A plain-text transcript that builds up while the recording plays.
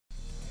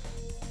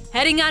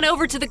Heading on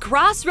over to the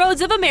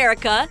crossroads of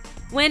America,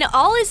 when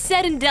all is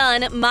said and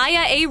done,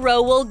 Mya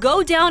Ayro will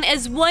go down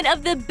as one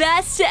of the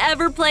best to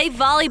ever play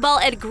volleyball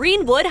at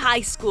Greenwood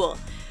High School.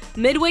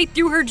 Midway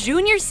through her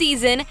junior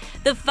season,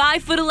 the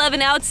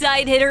 5'11"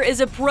 outside hitter is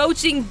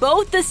approaching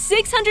both the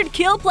 600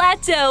 kill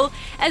plateau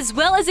as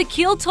well as a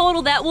kill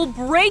total that will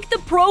break the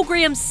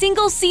program's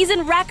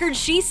single-season record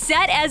she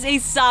set as a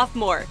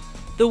sophomore.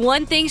 The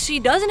one thing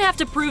she doesn't have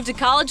to prove to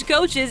college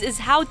coaches is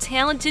how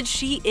talented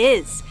she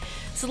is.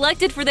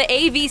 Selected for the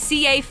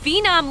AVCA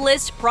Phenom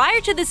list prior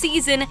to the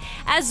season,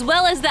 as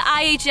well as the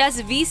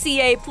IHS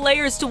VCA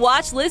Players to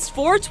Watch list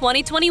for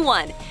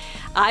 2021.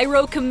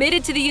 Ayro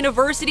committed to the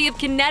University of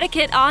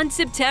Connecticut on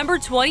September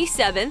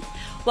 27th.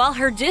 While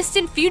her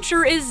distant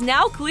future is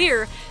now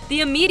clear,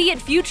 the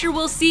immediate future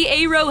will see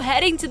Ayro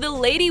heading to the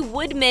Lady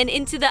Woodmen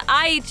into the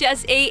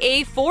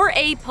IHSAA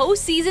 4A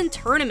postseason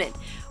tournament,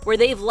 where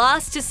they've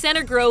lost to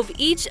Center Grove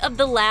each of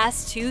the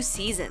last 2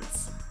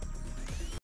 seasons.